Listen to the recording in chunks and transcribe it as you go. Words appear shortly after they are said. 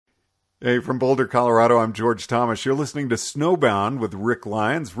Hey, from Boulder, Colorado, I'm George Thomas. You're listening to Snowbound with Rick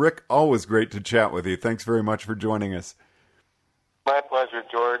Lyons. Rick, always great to chat with you. Thanks very much for joining us. My pleasure,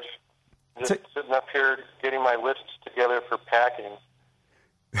 George. Just sitting up here getting my lists together for packing.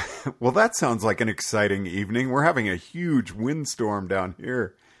 Well, that sounds like an exciting evening. We're having a huge windstorm down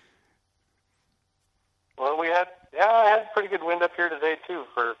here. Well, I had pretty good wind up here today, too,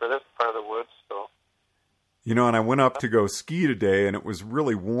 for this part of the woods, so... You know, and I went up to go ski today, and it was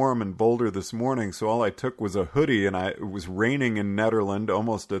really warm in Boulder this morning, so all I took was a hoodie, and it was raining in Nederland,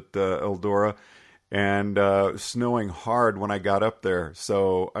 almost at Eldora, and snowing hard when I got up there,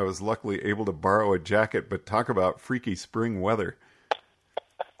 so I was luckily able to borrow a jacket, but talk about freaky spring weather.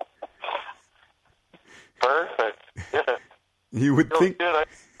 Perfect. Yeah. You would think... Good. I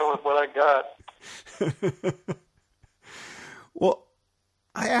know what I got. Well,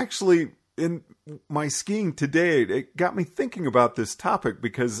 I actually... in my skiing today, it got me thinking about this topic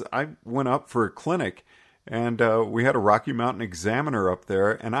because I went up for a clinic and we had a Rocky Mountain examiner up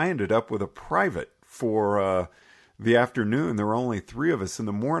there, and I ended up with a private for the afternoon. There were only 3 of us in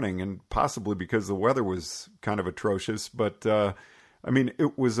the morning, and possibly because the weather was kind of atrocious, but I mean,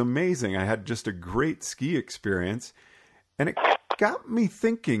 it was amazing. I had just a great ski experience, and it got me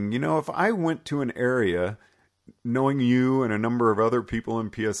thinking, you know, if I went to an area, knowing you and a number of other people in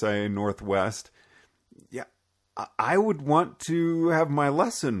PSIA Northwest, yeah, I would want to have my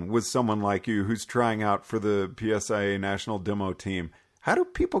lesson with someone like you who's trying out for the PSIA National Demo Team. How do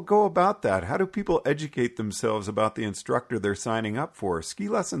people go about that? How do people educate themselves about the instructor they're signing up for? Ski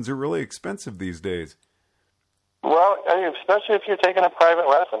lessons are really expensive these days. Well, I mean, especially if you're taking a private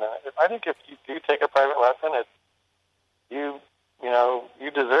lesson. I think if you do take a private lesson, you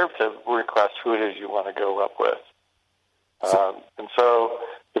deserve to request who it is you want to go up with. And so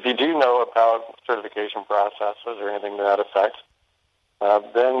if you do know about certification processes or anything to that effect,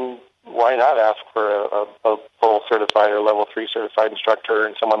 then why not ask for a full certified or level 3 certified instructor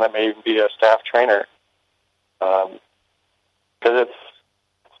and someone that may even be a staff trainer? Because it's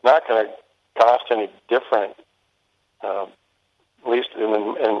not going to cost any different, at least in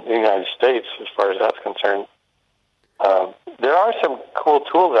the United States, as far as that's concerned. There are some cool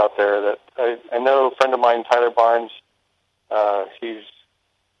tools out there that I know a friend of mine, Tyler Barnes, he's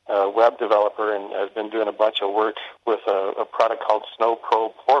a web developer and has been doing a bunch of work with a product called Snow Pro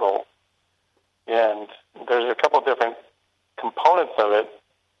Portal. And there's a couple different components of it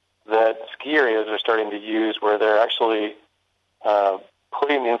that ski areas are starting to use where they're actually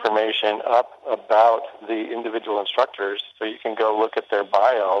putting information up about the individual instructors, so you can go look at their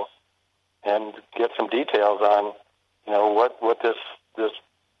bio and get some details on, you know, what this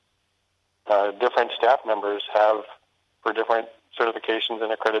different staff members have for different certifications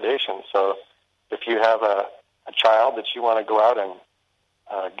and accreditations. So if you have a child that you want to go out and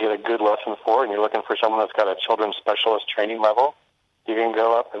get a good lesson for, and you're looking for someone that's got a children's specialist training level, you can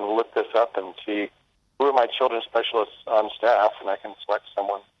go up and look this up and see who are my children's specialists on staff, and I can select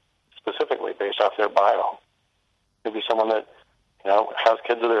someone specifically based off their bio. Maybe someone that, you know, has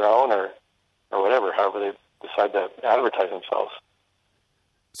kids of their own or whatever, however they decide to advertise themselves.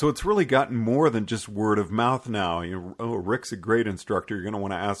 So it's really gotten more than just word of mouth now. You know, oh, Rick's a great instructor. You're going to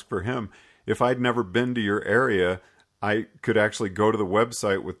want to ask for him. If I'd never been to your area, I could actually go to the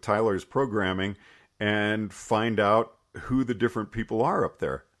website with Tyler's programming and find out who the different people are up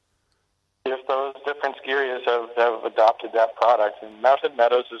there. If those different ski areas have adopted that product, and Mountain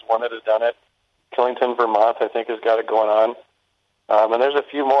Meadows is one that has done it. Killington, Vermont, I think, has got it going on. And there's a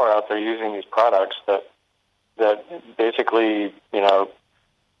few more out there using these products that basically, you know,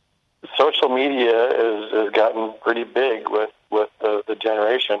 social media has gotten pretty big with the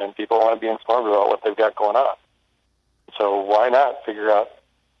generation, and people want to be informed about what they've got going on. So why not figure out,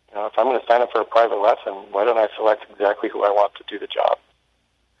 you know, if I'm going to sign up for a private lesson, why don't I select exactly who I want to do the job?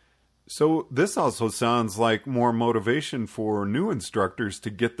 So this also sounds like more motivation for new instructors to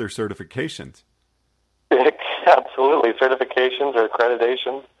get their certifications. Absolutely. Certifications or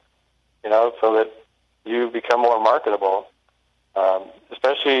accreditations, you know, so that you become more marketable,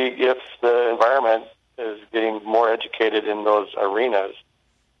 especially if the environment is getting more educated in those arenas.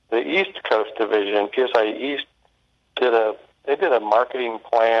 The East Coast Division, PSI East, did a marketing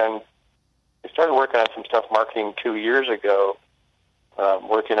plan. They started working on some stuff marketing 2 years ago,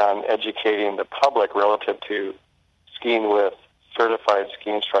 working on educating the public relative to skiing with certified ski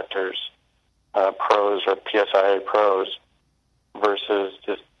instructors, pros or PSIA pros, versus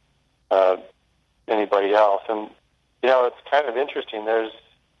just anybody else. And, you know, it's kind of interesting. There's,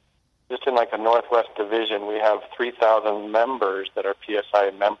 just in like a Northwest Division, we have 3,000 members that are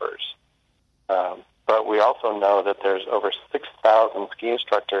PSIA members. But we also know that there's over 6,000 ski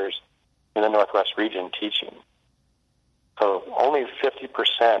instructors in the Northwest region teaching. So only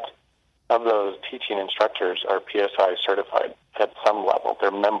 50% of those teaching instructors are PSI certified at some level.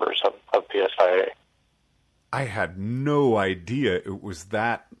 They're members of PSIA. I had no idea it was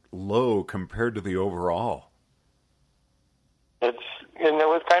that low compared to the overall. And it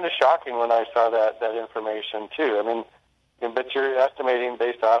was kind of shocking when I saw that information too. I mean, but you're estimating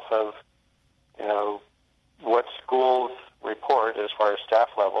based off of, what schools report as far as staff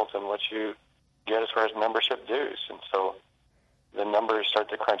levels and what you get as far as membership dues. And so the numbers start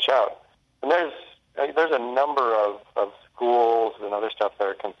to crunch out. And there's a number of schools and other stuff that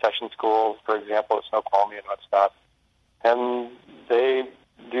are concession schools, for example, at Snoqualmie and whatnot. And they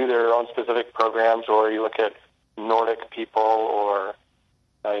do their own specific programs, or you look at Nordic people, or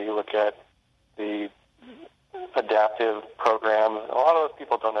you look at the adaptive program. A lot of those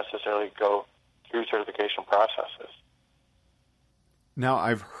people don't necessarily go through certification processes. Now,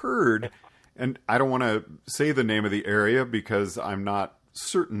 I've heard, and I don't want to say the name of the area because I'm not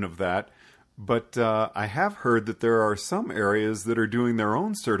certain of that, but I have heard that there are some areas that are doing their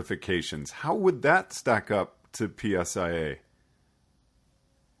own certifications. How would that stack up to PSIA?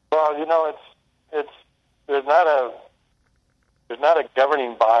 Well, there's not a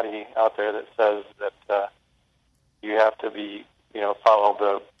governing body out there that says that you have to be, follow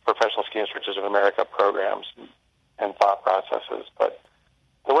the Professional Ski Instructors of America programs and thought processes. But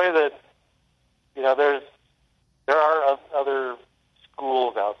the way that, there are other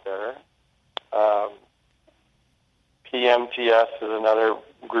schools out there. PMTS is another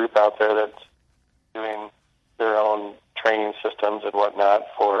group out there that's doing their own training systems and whatnot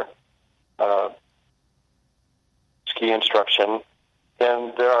for ski instruction.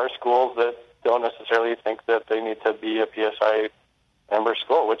 And there are schools that don't necessarily think that they need to be a PSI member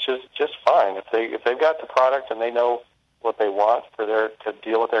school, which is just fine. If they've got the product and they know what they want to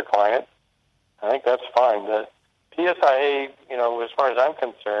deal with their client, I think that's fine. The PSIA, as far as I'm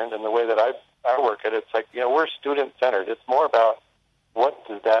concerned, and the way that I work it, it's like, we're student-centered. It's more about what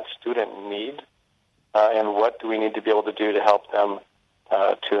does that student need, and what do we need to be able to do to help them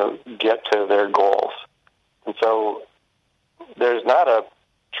to get to their goals. And so there's not a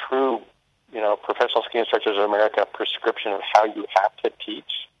true, Professional Ski Instructors of America prescription of how you have to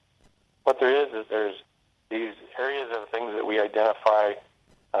teach. What there is there's these areas of things that we identify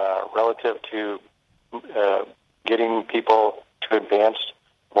relative to getting people to advance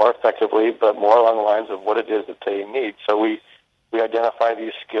more effectively, but more along the lines of what it is that they need. So we identify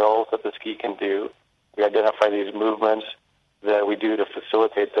these skills that the ski can do. We identify these movements that we do to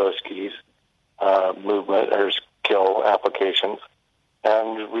facilitate those skis, movement or skill applications.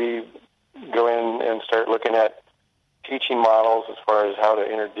 And we go in and start looking at teaching models as far as how to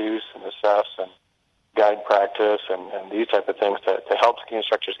introduce and assess and guide practice and these type of things to help ski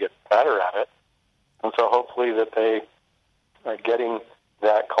instructors get better at it. And so hopefully that they are getting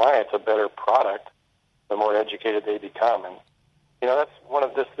that client a better product the more educated they become. And, that's one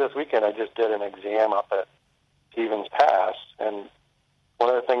of this weekend I just did an exam up at Stevens Pass. And one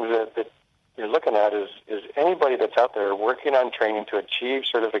of the things that you're looking at is anybody that's out there working on training to achieve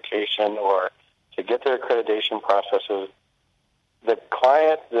certification or to get their accreditation processes, the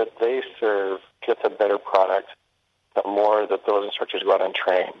client that they serve gets a better product the more that those instructors go out and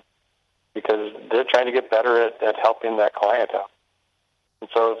train, because they're trying to get better at helping that client out. And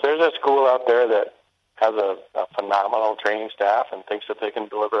so if there's a school out there that has a phenomenal training staff and thinks that they can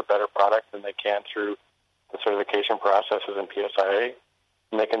deliver a better product than they can through the certification processes in PSIA,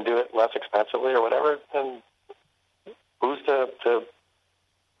 and they can do it less expensively or whatever, then who's to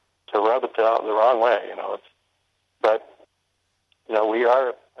rub it the wrong way? But we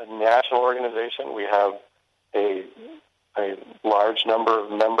are a national organization. We have a large number of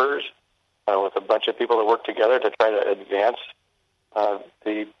members with a bunch of people that work together to try to advance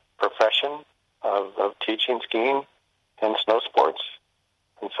the profession of teaching skiing and snow sports.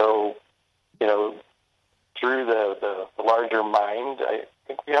 And so, through the larger mind, I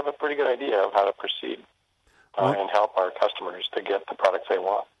think we have a pretty good idea of how to proceed and help our customers to get the products they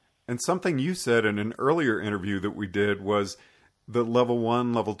want. And something you said in an earlier interview that we did was the level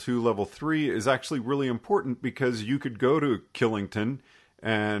 1, level 2, level 3 is actually really important, because you could go to Killington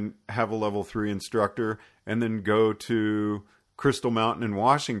and have a level 3 instructor and then go to Crystal Mountain in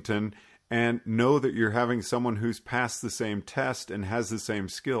Washington and know that you're having someone who's passed the same test and has the same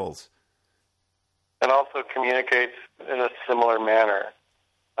skills. And also communicates in a similar manner.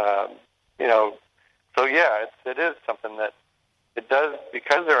 So yeah, it is something that it does,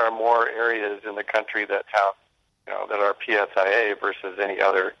 because there are more areas in the country that have, that are PSIA versus any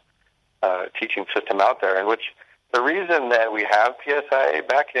other teaching system out there. And which the reason that we have PSIA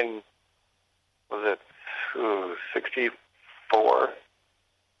back in was it 64,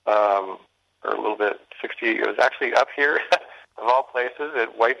 or a little bit 60. It was actually up here, of all places,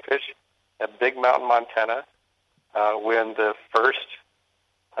 at Whitefish, at Big Mountain, Montana, when the first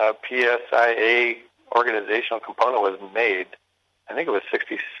PSIA organizational component was made. I think it was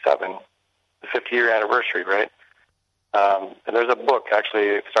 67, the 50-year anniversary, right? And there's a book, actually,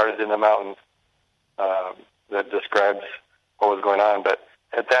 it started in the mountains, that describes what was going on. But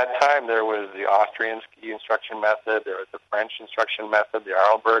at that time, there was the Austrian ski instruction method, there was the French instruction method, the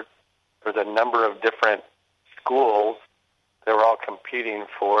Arlberg. There was a number of different schools that were all competing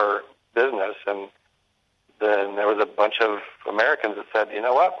for business, and then there was a bunch of Americans that said, you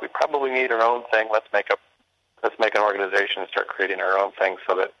know what, we probably need our own thing. Let's make an organization and start creating our own thing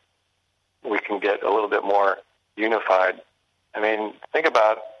so that we can get a little bit more unified. I mean, think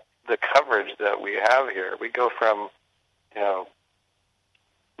about the coverage that we have here. We go from,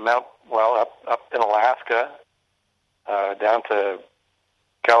 up in Alaska, down to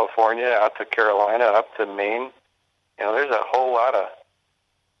California, out to Carolina, up to Maine. There's a whole lot of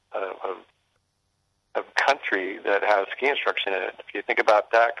country that has ski instruction in it. If you think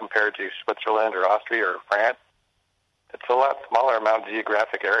about that compared to Switzerland or Austria or France, it's a lot smaller amount of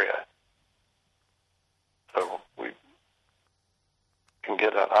geographic area. So we can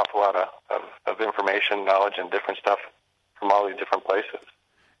get an awful lot of information, knowledge, and different stuff from all these different places.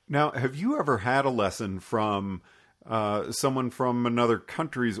 Now, have you ever had a lesson from someone from another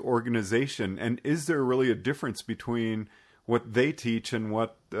country's organization, and is there really a difference between what they teach and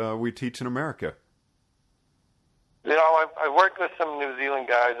what we teach in America? I've worked with some New Zealand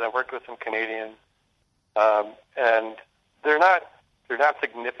guys, I've worked with some Canadians, and they're not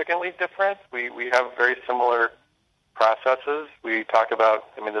significantly different. We have very similar processes. We talk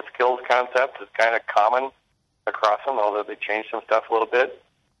about, the skills concept is kind of common across them, although they change some stuff a little bit.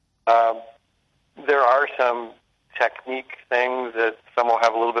 There are some technique things that some will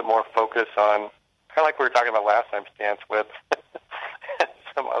have a little bit more focus on, kind of like we were talking about last time, stance width,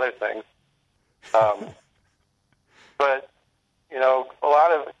 some other things. But, a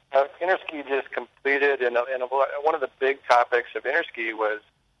lot of Interski just completed, and one of the big topics of Interski was,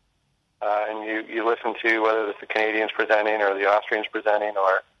 and you listen to whether it's the Canadians presenting or the Austrians presenting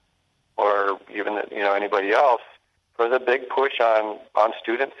or even anybody else, was a big push on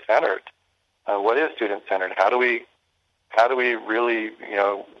student-centered. What is student-centered? How do we really,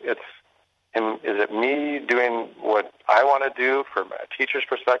 is it me doing what I want to do from a teacher's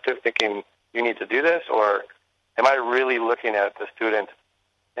perspective, thinking you need to do this, or am I really looking at the student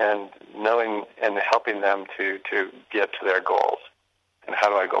and knowing and helping them to get to their goals? And how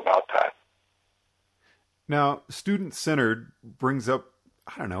do I go about that? Now, student-centered brings up,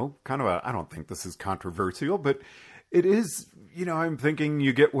 I don't think this is controversial, but it is, I'm thinking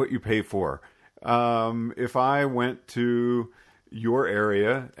you get what you pay for. If I went to your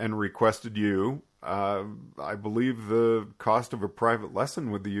area and requested you, I believe the cost of a private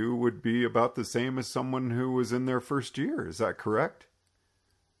lesson with you would be about the same as someone who was in their first year. Is that correct?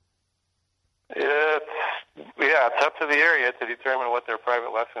 It's up to the area to determine what their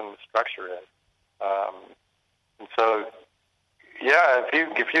private lesson structure is. And so,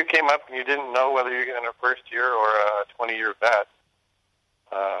 if you came up and you didn't know whether you're in a first year or a 20-year vet,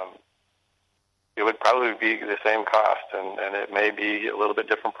 it would probably be the same cost, and it may be a little bit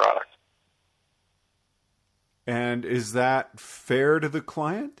different product. And is that fair to the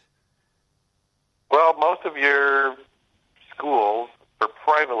client? Well, most of your schools for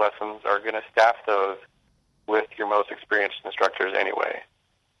private lessons are going to staff those with your most experienced instructors anyway,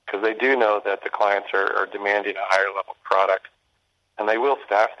 because they do know that the clients are demanding a higher level product, and they will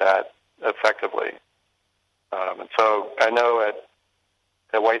staff that effectively. And so I know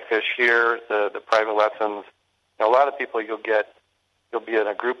at Whitefish here, the private lessons, a lot of people you'll be in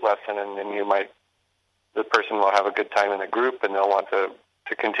a group lesson, and then the person will have a good time in the group, and they'll want to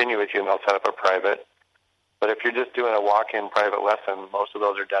continue with you, and they'll set up a private. But if you're just doing a walk-in private lesson, most of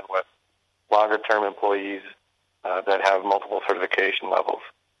those are done with longer-term employees that have multiple certification levels.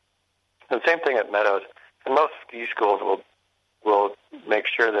 And same thing at Meadows. And most ski schools will make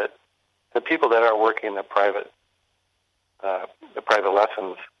sure that the people that are working the private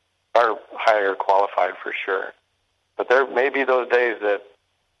lessons are higher qualified for sure. But there may be those days that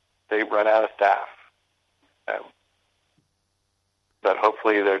they run out of staff. But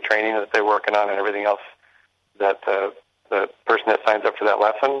hopefully their training that they're working on and everything else, that the person that signs up for that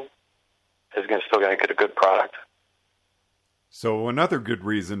lesson is still going to get a good product. So another good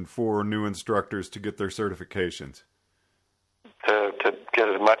reason for new instructors to get their certifications. To get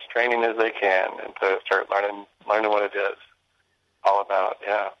as much training as they can and to start learning what it is all about,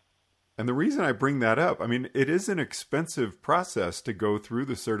 yeah. And the reason I bring that up, I mean, it is an expensive process to go through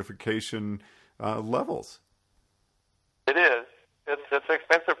the certification levels. It is. It's an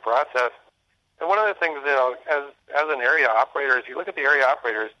expensive process. And one of the things, as an area operator, if you look at the area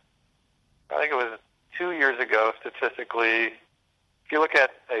operators, I think it was 2 years ago, statistically, if you look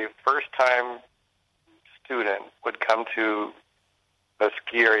at a first-time student would come to a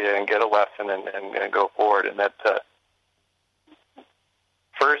ski area and get a lesson and go forward, and that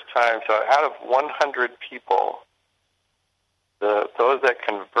first time, so out of 100 people, those that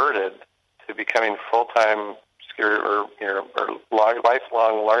converted to becoming full-time skier or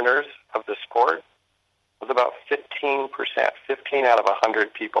lifelong learners of the sport was about 15%. 15 out of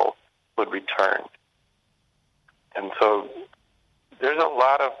 100 people would return. And so there's a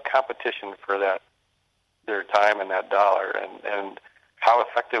lot of competition for their time and that dollar, and how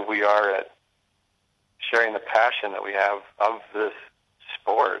effective we are at sharing the passion that we have of this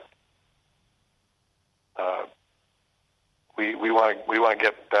sport. We want to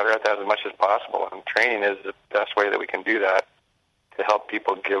get better at that as much as possible, and training is the best way that we can do that to help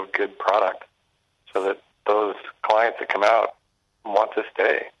people give good product, so that those clients that come out want to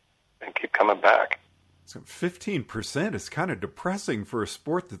stay and keep coming back. So 15% is kind of depressing for a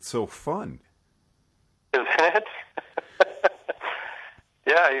sport that's so fun. Isn't it?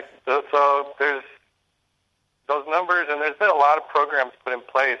 Yeah, so there's those numbers, and there's been a lot of programs put in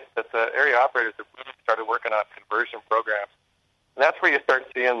place that the area operators have really started working on conversion programs. And that's where you start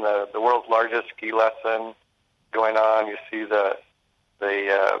seeing the world's largest ski lesson going on. You see the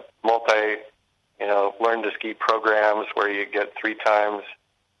multi, learn to ski programs where you get 3 times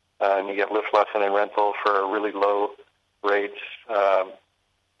and you get lift lesson and rental for really low rates,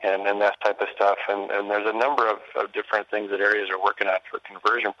 and that type of stuff. And there's a number of different things that areas are working on for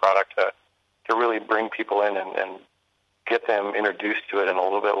conversion product to really bring people in and get them introduced to it in a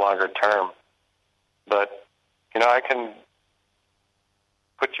little bit longer term. But, I can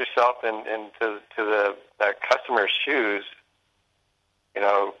put yourself into that customer's shoes,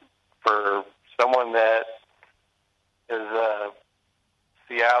 for someone that is a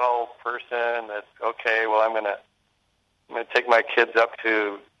Seattle person that's, okay, well, I'm going to take my kids up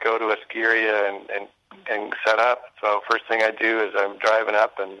to go to a ski area and set up. So first thing I do is I'm driving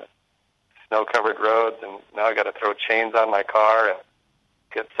up and snow-covered roads, and now I got to throw chains on my car and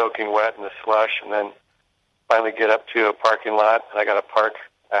get soaking wet in the slush, and then finally get up to a parking lot, and I got to park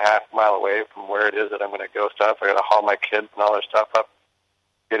a half mile away from where it is that I'm going to go stop. I got to haul my kids and all their stuff up,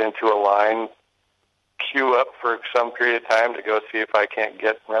 get into a line, queue up for some period of time to go see if I can't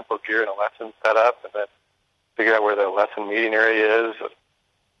get rental gear and a lesson set up, and then figure out where the lesson meeting area is,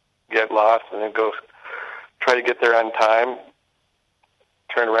 get lost, and then go try to get there on time,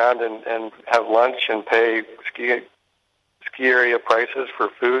 turn around and have lunch and pay ski area prices for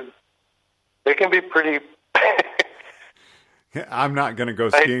food. It can be pretty... I'm not going to go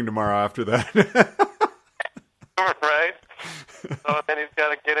skiing tomorrow after that. Right? So then he's got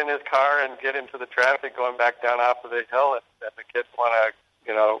to get in his car and get into the traffic going back down off of the hill, and the kids want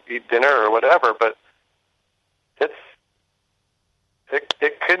to, eat dinner or whatever. But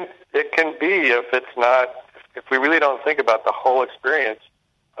it can be, if we really don't think about the whole experience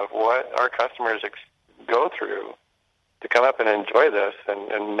of what our customers go through to come up and enjoy this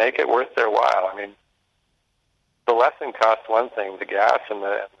and make it worth their while. I mean, the lesson costs one thing, the gas and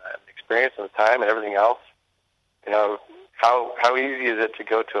the experience and the time and everything else. How easy is it to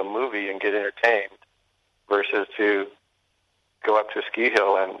go to a movie and get entertained versus to go up to a ski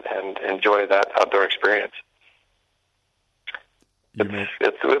hill and enjoy that outdoor experience?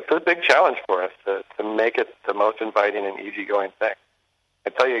 It's a big challenge for us to make it the most inviting and easygoing thing. I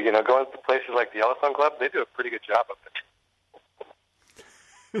tell you, going to places like the Yellowstone Club, they do a pretty good job of it.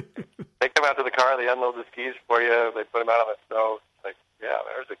 They come out to the car, they unload the skis for you, they put them out on the snow. It's like, yeah,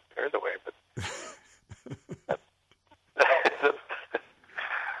 there's a way, but...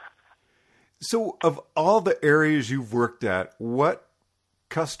 So, of all the areas you've worked at, what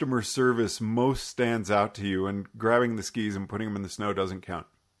customer service most stands out to you? And grabbing the skis and putting them in the snow doesn't count.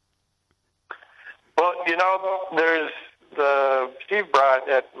 Well, there's Steve Brott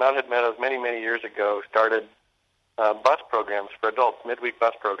at Mountain Meadows many, many years ago started bus programs for adults, midweek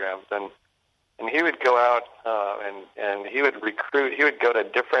bus programs, and he would go out and he would recruit. He would go to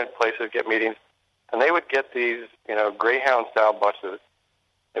different places, get meetings, and they would get these, Greyhound-style buses.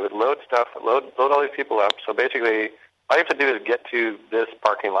 They would load all these people up. So basically, all you have to do is get to this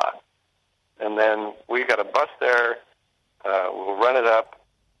parking lot, and then we got a bus there. We'll run it up.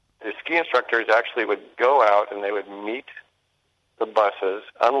 The ski instructors actually would go out and they would meet the buses,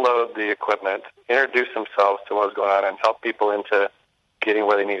 unload the equipment, introduce themselves to what was going on, and help people into getting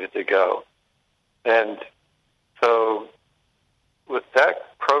where they needed to go. And so with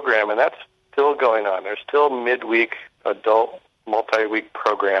that program, and that's still going on, there's still midweek adult multi-week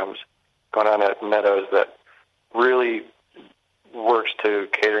programs going on at Meadows that really works to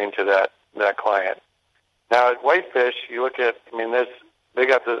catering to that client. Now at Whitefish, you look at, they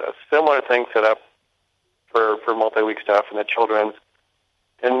got a similar thing set up for multi-week stuff and the children's.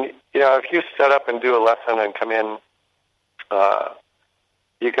 And, if you set up and do a lesson and come in,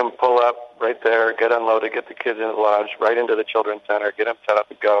 you can pull up right there, get unloaded, get the kids in the lodge, right into the children's center, get them set up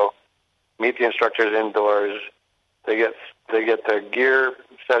and go, meet the instructors indoors. They get their gear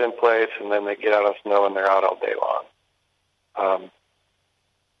set in place, and then they get out on snow and they're out all day long.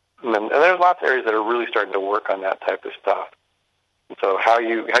 And there's lots of areas that are really starting to work on that type of stuff. And so how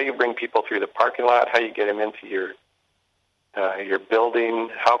you bring people through the parking lot, how you get them into your building,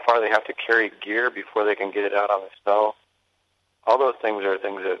 how far they have to carry gear before they can get it out on the snow. All those things are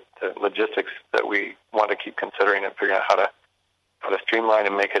things that logistics that we want to keep considering and figuring out how to streamline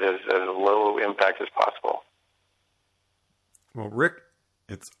and make it as low impact as possible. Well, Rick,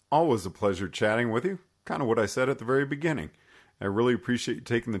 it's always a pleasure chatting with you. Kind of what I said at the very beginning. I really appreciate you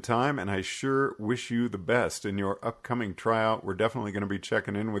taking the time, and I sure wish you the best in your upcoming tryout. We're definitely going to be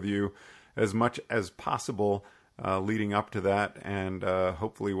checking in with you as much as possible leading up to that, and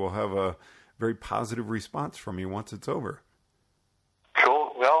hopefully we'll have a very positive response from you once it's over.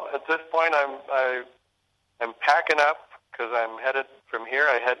 Cool. Well, at this point, I'm packing up because I'm headed from here.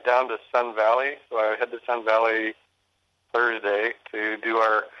 I head down to Sun Valley, so I head to Sun Valley Thursday to do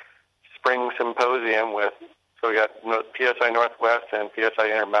our spring symposium with. So we got PSI Northwest and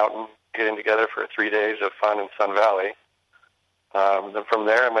PSI Intermountain getting together for 3 days of fun in Sun Valley. Then from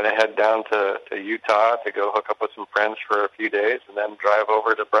there, I'm going to head down to Utah to go hook up with some friends for a few days, and then drive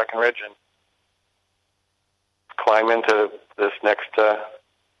over to Breckenridge and climb into this next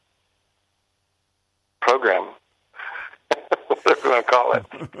program, whatever you want to call it.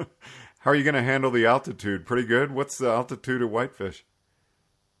 How are you going to handle the altitude? Pretty good? What's the altitude of Whitefish?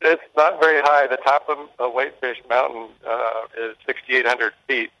 It's not very high. The top of Whitefish Mountain is 6,800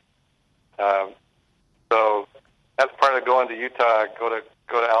 feet. So that's part of going to Utah. Go to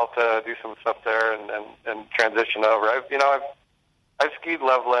Alta, do some stuff there, and transition over. I've skied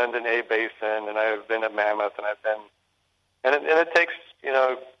Loveland and A Basin, and I've been at Mammoth, and I've been, and it takes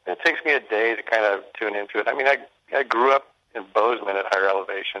me a day to kind of tune into it. I grew up in Bozeman at higher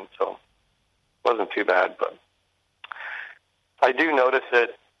elevation, so it wasn't too bad. But I do notice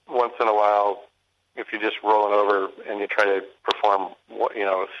it once in a while if you're just rolling over and you try to perform,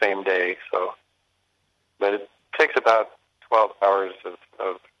 same day. So, but it takes about 12 hours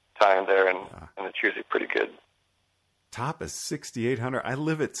of time there, and it's usually pretty good. Top is 6,800. I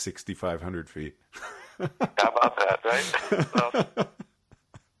live at 6,500 feet. How about that, right? So,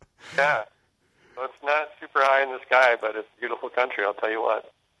 yeah. So it's not super high in the sky, but it's a beautiful country, I'll tell you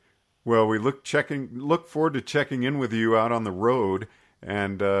what. Well, we look forward to checking in with you out on the road,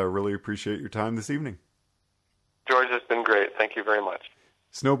 and really appreciate your time this evening. George, it's been great. Thank you very much.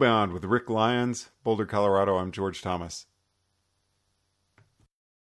 Snowbound with Rick Lyons, Boulder, Colorado. I'm George Thomas.